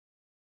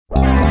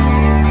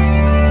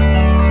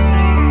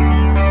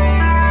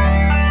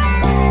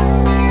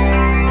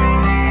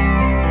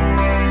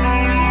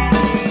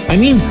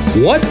mean,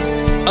 what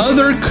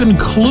other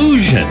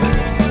conclusion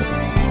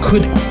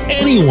could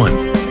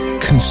anyone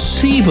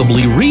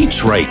conceivably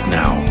reach right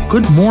now?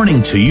 Good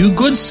morning to you.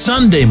 Good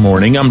Sunday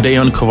morning. I'm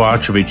Dejan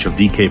Kovacevic of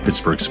DK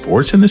Pittsburgh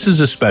Sports, and this is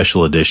a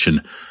special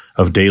edition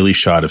of Daily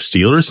Shot of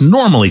Steelers.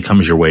 Normally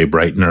comes your way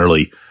bright and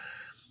early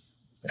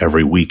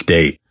every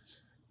weekday.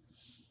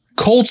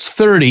 Colts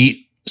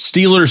 30,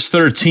 Steelers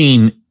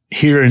 13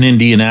 here in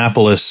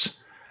Indianapolis.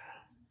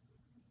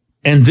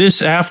 And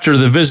this after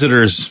the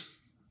visitors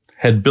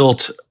had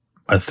built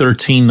a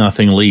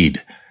 13-0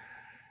 lead.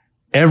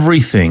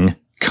 Everything,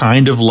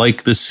 kind of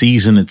like the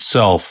season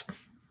itself,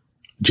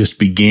 just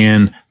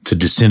began to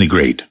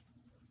disintegrate.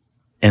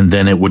 And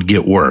then it would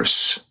get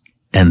worse.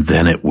 And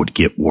then it would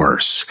get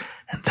worse.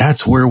 And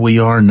that's where we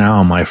are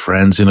now, my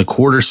friends, in a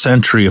quarter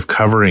century of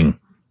covering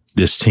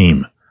this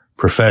team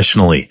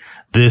professionally.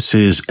 This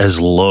is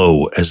as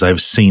low as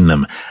I've seen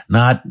them.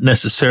 Not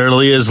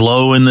necessarily as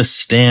low in the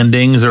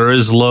standings or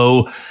as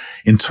low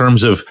in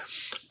terms of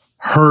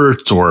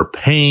hurt or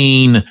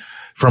pain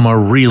from a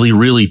really,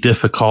 really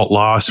difficult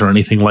loss or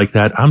anything like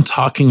that. I'm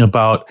talking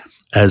about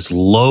as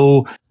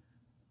low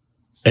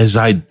as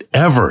I'd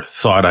ever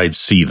thought I'd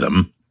see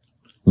them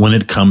when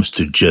it comes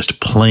to just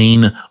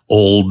plain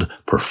old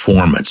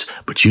performance.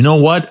 But you know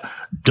what?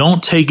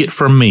 Don't take it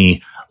from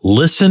me.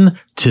 Listen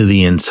to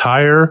the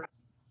entire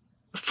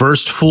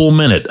first full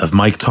minute of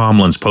Mike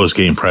Tomlin's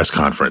post-game press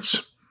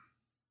conference.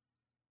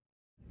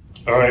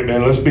 All right,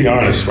 man, let's be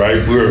honest, right?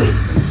 We're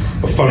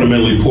a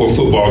fundamentally poor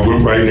football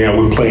group right now.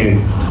 We're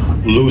playing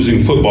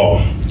losing football,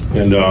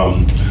 and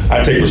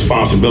I take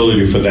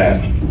responsibility for that.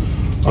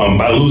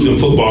 By losing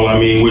football, I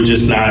mean we're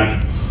just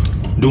not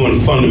doing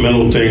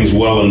fundamental things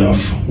well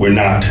enough. We're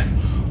not.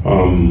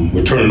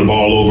 We're turning the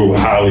ball over. We're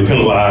highly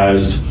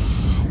penalized.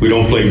 We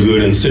don't play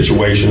good in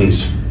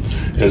situations.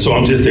 And so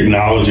I'm just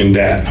acknowledging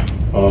that.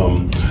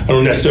 I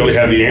don't necessarily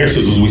have the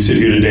answers as we sit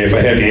here today. If I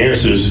had the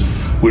answers,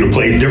 we'd have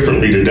played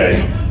differently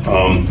today.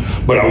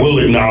 But I will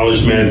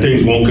acknowledge, man,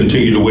 things won't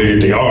continue the way that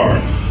they are.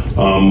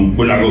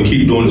 We're not going to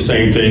keep doing the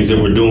same things that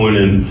we're doing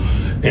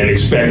and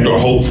expect or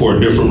hope for a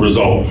different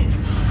result.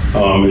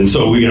 And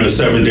so we got a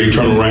 7-day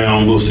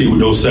turnaround. We'll see what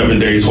those 7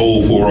 days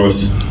hold for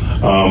us.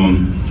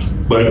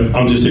 But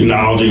I'm just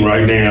acknowledging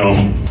right now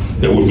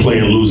that we're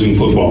playing losing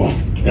football,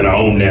 and I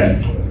own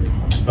that.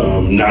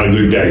 Not a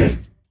good day.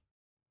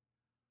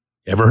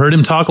 Ever heard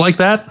him talk like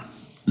that?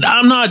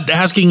 I'm not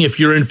asking if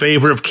you're in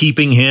favor of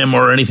keeping him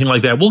or anything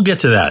like that. We'll get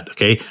to that,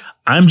 okay?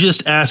 I'm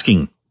just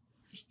asking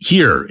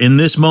here in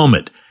this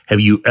moment,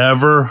 have you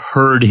ever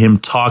heard him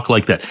talk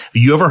like that? Have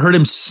you ever heard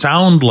him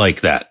sound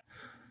like that?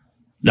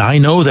 I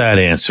know that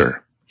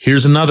answer.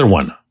 Here's another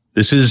one.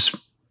 This is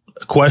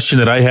a question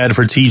that I had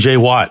for TJ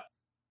Watt.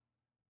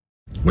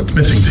 What's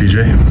missing,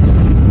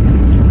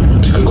 TJ?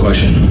 It's a good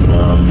question.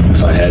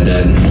 If I had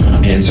that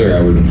answer,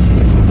 I would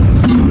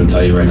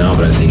tell you right now,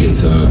 but I think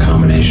it's a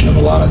combination of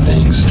a lot of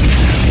things,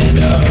 and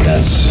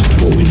that's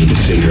what we need to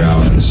figure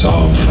out and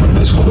solve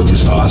as quick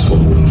as possible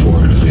moving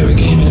forward, because we have a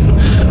game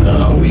in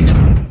a week.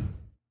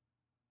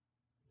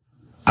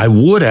 I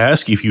would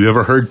ask if you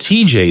ever heard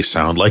TJ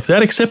sound like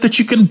that, except that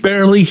you can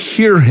barely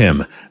hear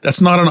him. That's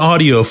not an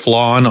audio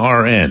flaw on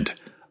our end.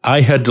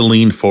 I had to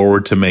lean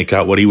forward to make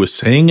out what he was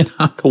saying, and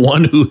I'm the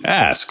one who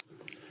asked.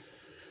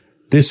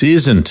 This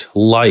isn't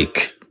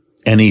like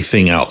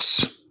anything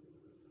else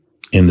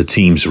in the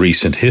team's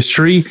recent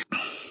history,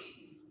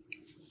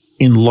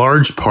 in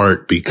large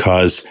part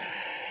because,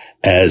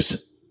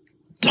 as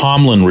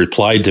Tomlin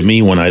replied to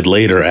me when I'd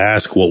later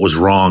ask what was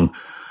wrong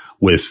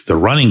with the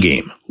running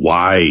game,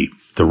 why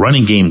the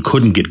running game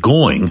couldn't get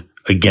going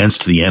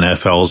against the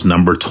NFL's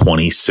number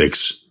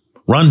 26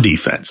 run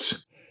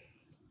defense.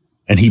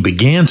 And he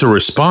began to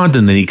respond,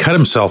 and then he cut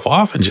himself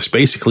off and just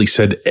basically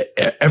said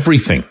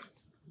everything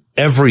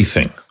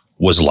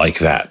was like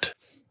that.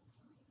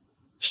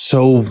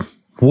 So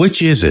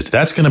which is it?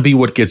 That's going to be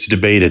what gets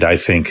debated, I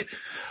think,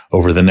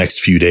 over the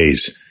next few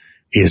days.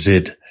 Is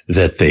it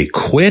that they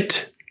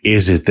quit?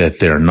 Is it that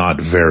they're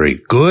not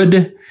very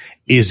good?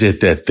 Is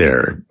it that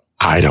they're,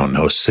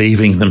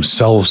 saving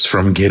themselves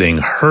from getting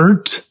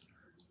hurt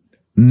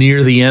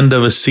near the end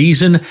of a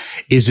season?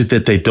 Is it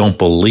that they don't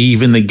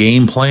believe in the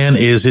game plan?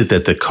 Is it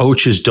that the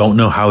coaches don't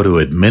know how to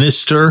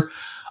administer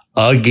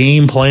a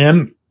game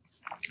plan?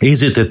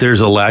 Is it that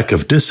there's a lack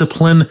of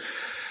discipline?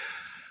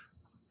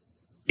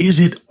 Is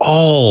it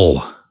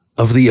all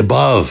of the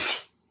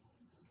above?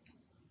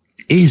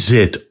 Is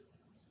it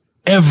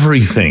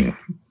everything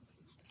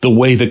the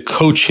way the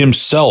coach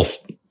himself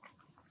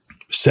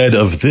said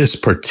of this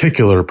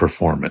particular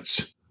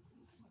performance?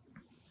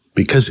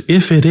 Because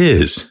if it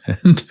is,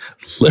 and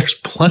there's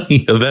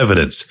plenty of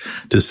evidence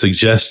to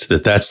suggest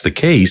that that's the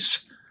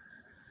case,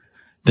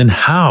 then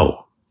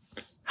how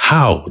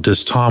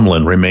does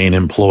Tomlin remain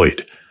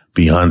employed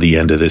beyond the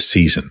end of this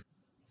season?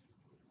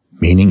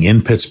 Meaning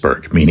in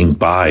Pittsburgh, meaning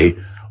by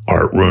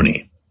Art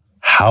Rooney.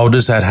 How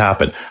does that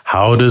happen?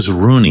 How does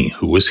Rooney,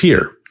 who was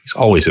here, he's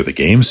always at the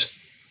games,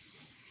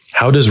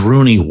 how does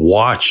Rooney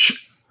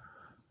watch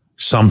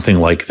something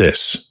like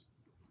this?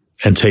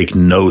 and take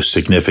no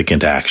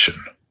significant action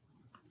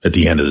at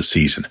the end of the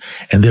season.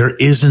 And there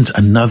isn't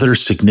another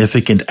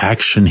significant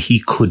action he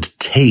could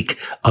take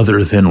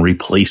other than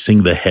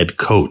replacing the head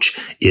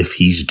coach if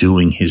he's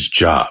doing his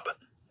job.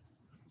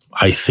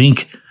 I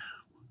think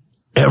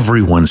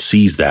everyone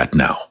sees that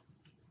now.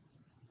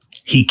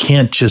 He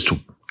can't just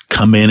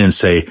come in and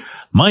say,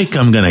 Mike,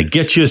 I'm going to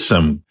get you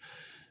some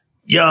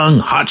young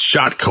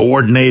hotshot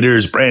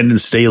coordinators. Brandon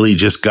Staley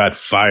just got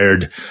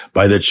fired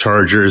by the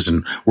Chargers,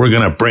 and we're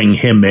going to bring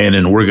him in,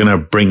 and we're going to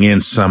bring in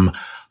some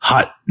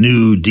hot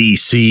new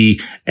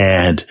DC,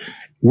 and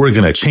we're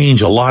going to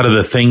change a lot of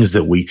the things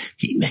that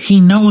he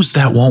knows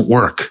that won't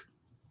work.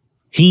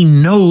 He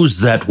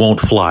knows that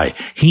won't fly.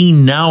 He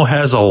now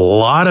has a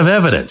lot of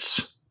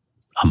evidence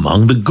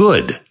among the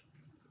good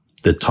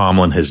that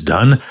Tomlin has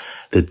done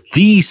that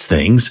these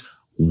things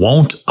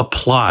won't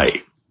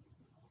apply.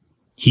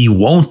 He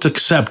won't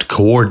accept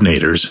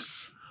coordinators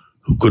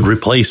who could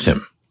replace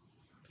him.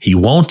 He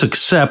won't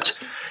accept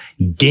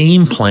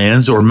game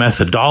plans or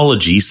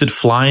methodologies that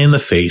fly in the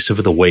face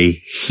of the way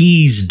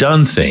he's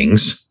done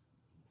things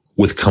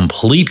with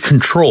complete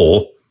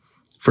control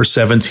for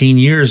 17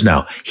 years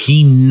now.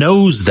 He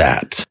knows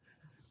that.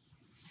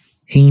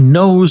 He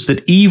knows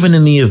that even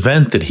in the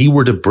event that he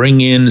were to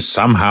bring in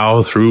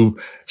somehow through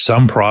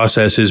some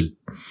processes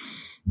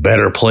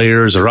better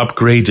players or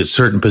upgrades at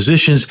certain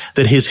positions,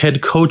 that his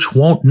head coach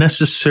won't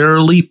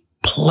necessarily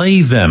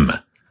play them.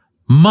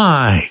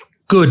 My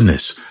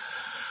goodness.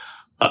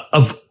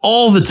 Of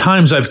all the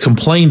times I've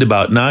complained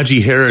about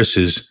Najee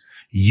Harris's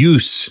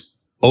use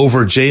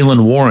over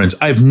Jaylen Warren's,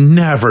 I've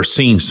never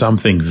seen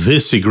something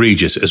this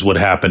egregious as what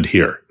happened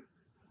here.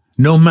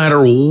 No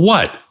matter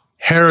what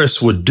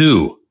Harris would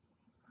do,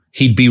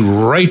 he'd be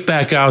right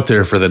back out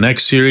there for the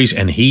next series,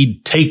 and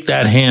he'd take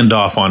that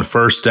handoff on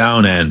first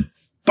down, and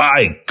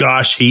by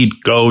gosh,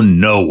 he'd go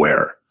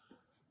nowhere.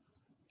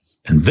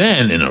 And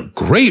then, in a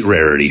great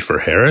rarity for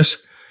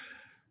Harris,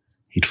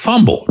 he'd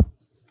fumble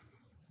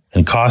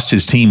and cost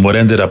his team what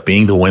ended up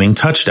being the winning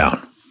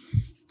touchdown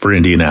for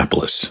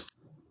Indianapolis.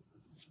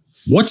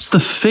 What's the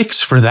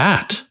fix for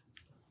that?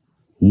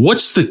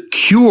 What's the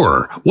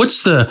cure?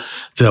 What's the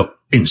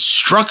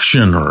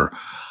instruction or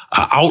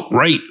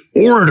outright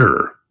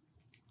order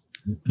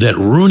that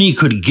Rooney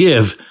could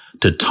give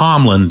to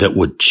Tomlin that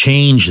would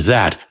change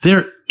that?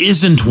 There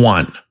isn't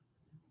one.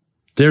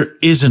 There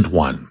isn't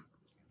one.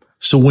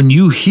 So when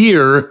you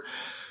hear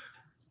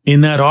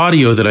in that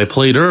audio that I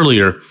played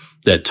earlier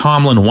that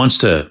Tomlin wants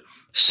to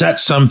set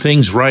some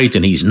things right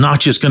and he's not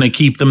just going to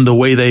keep them the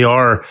way they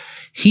are,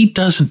 he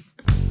doesn't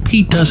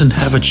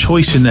have a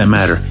choice in that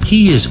matter.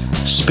 He is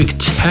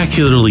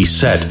spectacularly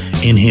set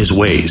in his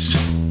ways.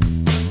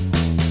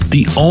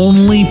 The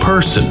only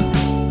person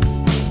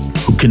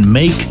who can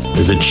make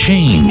the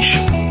change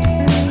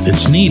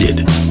that's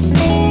needed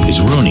is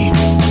Rooney.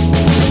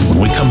 When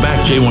we come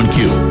back,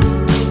 J1Q.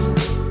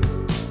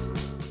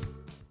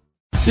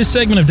 This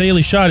segment of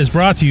Daily Shot is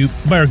brought to you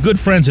by our good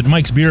friends at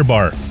Mike's Beer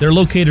Bar. They're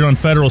located on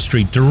Federal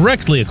Street,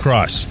 directly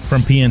across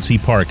from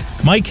PNC Park.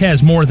 Mike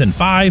has more than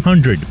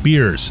 500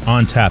 beers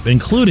on tap,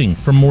 including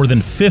from more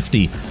than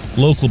 50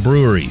 local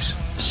breweries.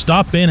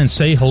 Stop in and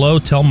say hello.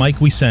 Tell Mike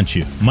we sent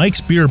you.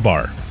 Mike's Beer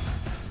Bar.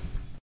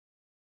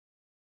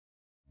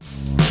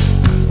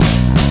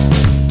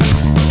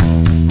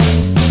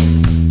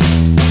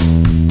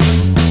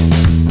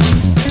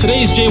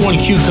 Today's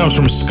J1Q comes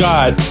from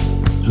Scott,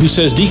 who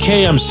says,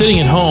 DK, I'm sitting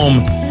at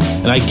home,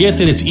 and I get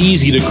that it's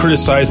easy to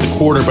criticize the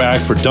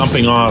quarterback for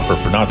dumping off or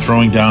for not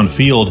throwing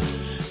downfield,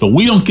 but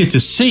we don't get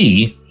to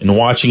see, in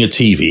watching a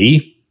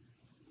TV,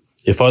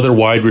 if other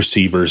wide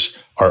receivers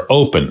are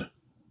open.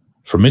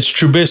 For Mitch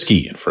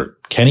Trubisky and for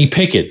Kenny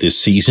Pickett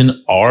this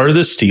season, are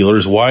the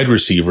Steelers wide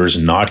receivers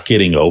not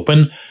getting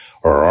open,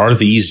 or are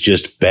these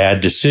just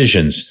bad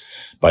decisions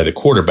by the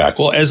quarterback?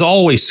 Well, as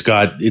always,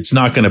 Scott, it's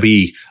not going to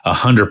be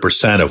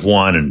 100% of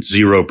one and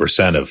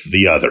 0% of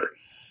the other.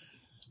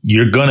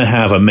 You're going to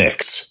have a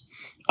mix.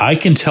 I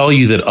can tell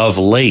you that of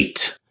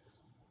late,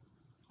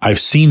 I've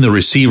seen the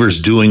receivers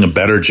doing a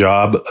better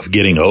job of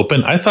getting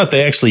open. I thought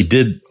they actually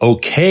did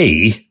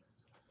okay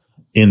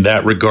in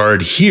that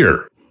regard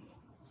here.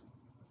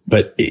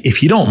 But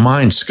if you don't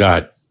mind,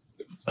 Scott,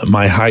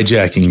 my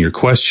hijacking your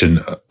question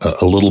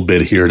a little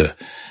bit here to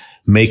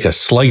make a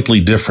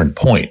slightly different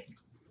point.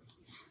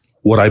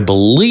 What I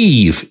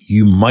believe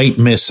you might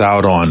miss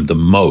out on the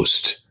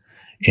most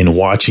in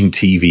watching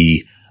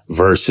TV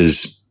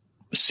versus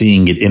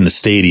seeing it in the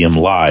stadium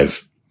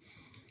live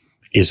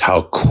is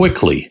how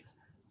quickly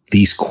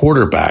these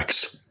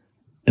quarterbacks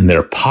and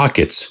their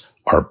pockets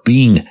are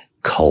being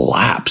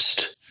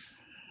collapsed.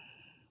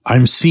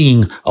 I'm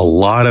seeing a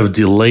lot of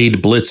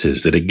delayed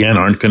blitzes that, again,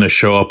 aren't going to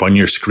show up on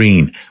your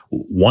screen.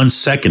 1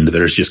 second,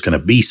 there's just going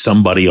to be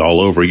somebody all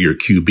over your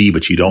QB,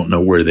 but you don't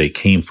know where they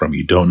came from.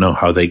 You don't know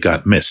how they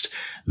got missed.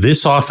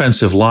 This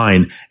offensive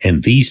line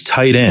and these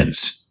tight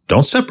ends,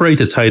 don't separate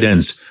the tight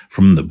ends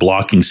from the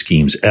blocking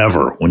schemes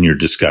ever when you're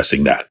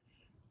discussing that.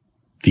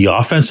 The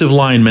offensive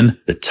linemen,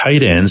 the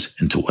tight ends,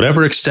 and to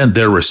whatever extent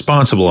they're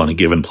responsible on a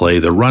given play,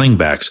 the running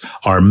backs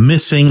are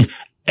missing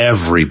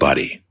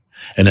everybody.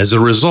 And as a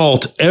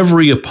result,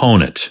 every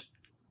opponent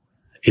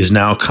is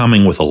now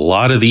coming with a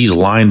lot of these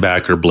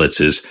linebacker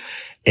blitzes,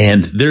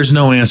 and there's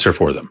no answer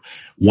for them.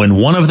 When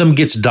one of them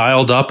gets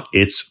dialed up,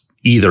 it's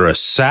either a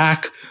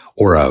sack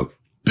or a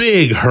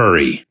big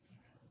hurry.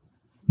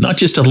 Not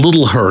just a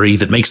little hurry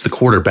that makes the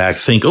quarterback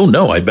think, oh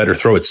no, I better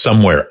throw it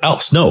somewhere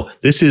else. No,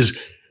 this is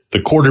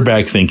the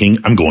quarterback thinking,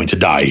 I'm going to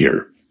die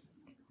here.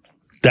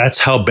 That's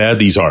how bad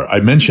these are. I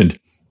mentioned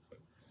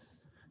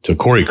to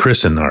Corey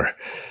Christen, our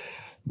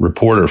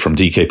reporter from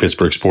DK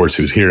Pittsburgh Sports,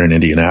 who's here in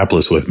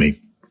Indianapolis with me,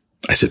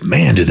 I said,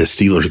 man, did the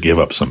Steelers give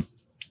up some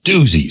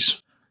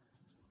doozies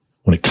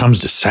when it comes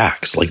to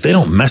sacks. Like, they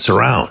don't mess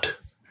around.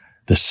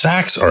 The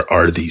sacks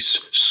are these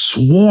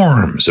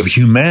swarms of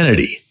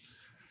humanity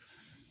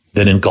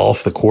that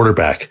engulf the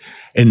quarterback.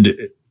 And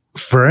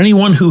for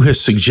anyone who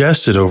has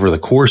suggested over the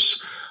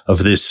course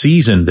of this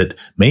season that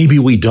maybe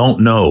we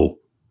don't know,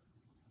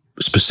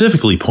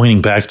 specifically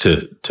pointing back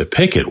to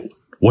Pickett,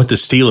 what the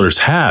Steelers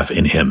have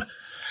in him,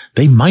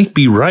 they might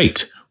be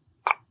right.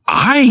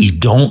 I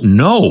don't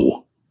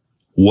know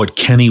what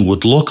Kenny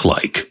would look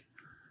like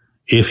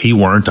if he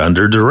weren't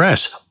under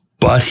duress,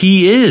 but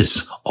he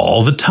is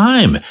all the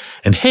time.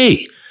 And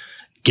hey,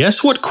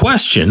 guess what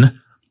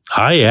question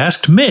I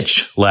asked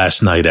Mitch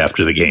last night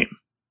after the game?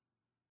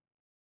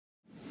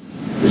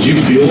 Did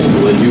you feel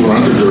like you were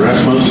under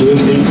duress most of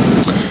this game?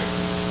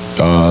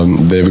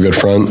 They have a good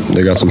front.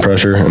 They got some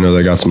pressure. I know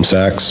they got some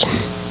sacks.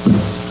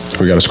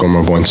 We got to score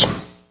more points.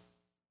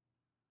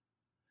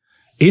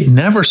 It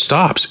never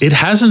stops. It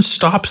hasn't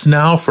stopped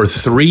now for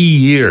 3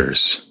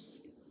 years.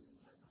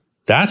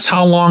 That's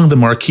how long the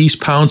Marquise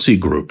Pouncey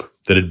group,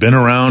 that had been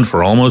around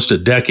for almost a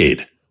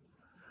decade,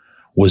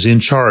 was in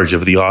charge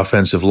of the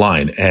offensive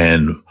line.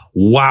 And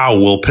wow,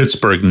 will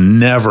Pittsburgh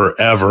never,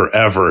 ever,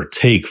 ever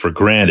take for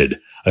granted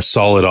a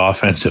solid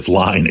offensive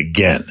line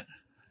again.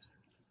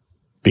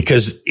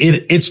 Because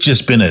it's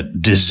just been a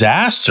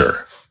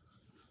disaster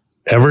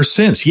ever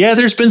since. Yeah,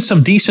 there's been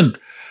some decent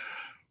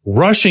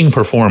rushing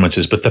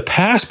performances, but the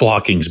pass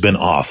blocking's been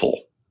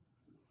awful.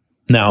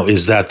 Now,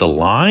 is that the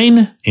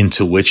line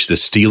into which the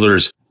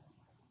Steelers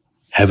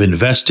have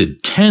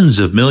invested tens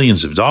of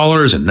millions of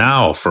dollars and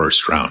now a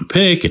first round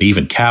pick and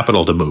even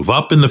capital to move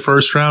up in the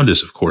first round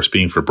is, of course,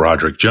 being for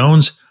Broderick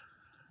Jones?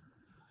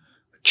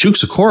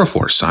 Chuks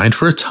Okorafor signed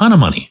for a ton of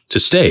money to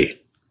stay.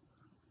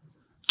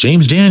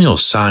 James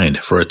Daniels signed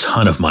for a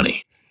ton of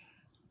money.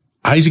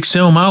 Isaac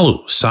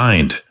Seumalo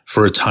signed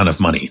for a ton of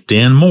money.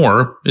 Dan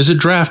Moore is a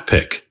draft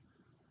pick.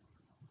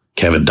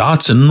 Kevin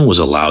Dotson was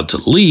allowed to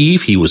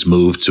leave. He was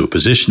moved to a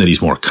position that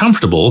he's more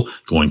comfortable,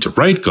 going to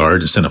right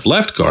guard instead of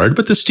left guard,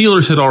 but the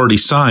Steelers had already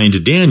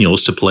signed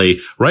Daniels to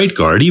play right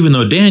guard, even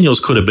though Daniels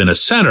could have been a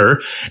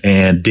center,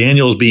 and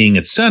Daniels being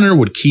at center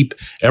would keep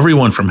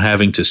everyone from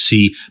having to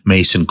see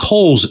Mason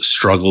Cole's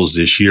struggles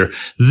this year.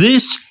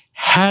 This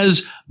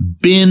has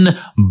been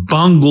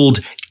bungled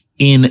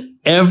in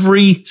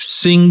every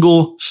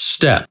single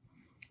step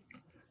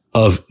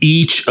of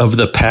each of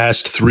the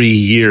past 3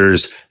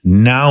 years,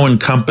 now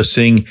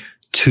encompassing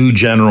 2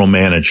 general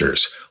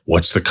managers.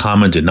 What's the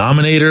common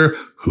denominator?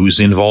 Who's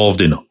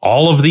involved in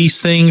all of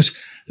these things?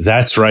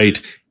 That's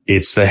right.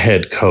 It's the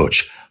head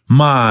coach.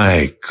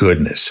 My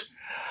goodness.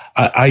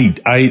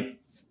 I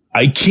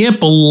can't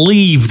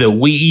believe that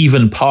we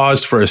even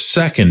paused for a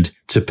second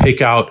to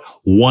pick out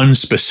one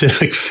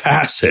specific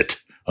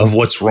facet of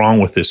what's wrong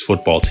with this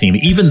football team.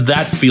 Even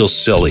that feels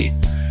silly.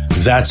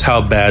 That's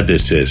how bad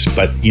this is.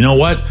 But you know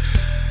what?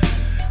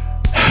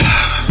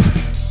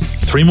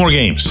 3 more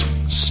games.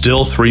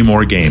 Still 3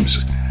 more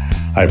games.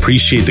 I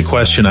appreciate the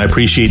question. I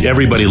appreciate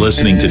everybody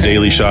listening to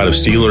Daily Shot of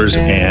Steelers.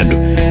 And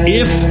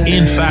if,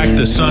 in fact,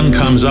 the sun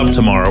comes up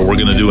tomorrow, we're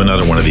going to do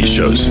another one of these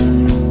shows.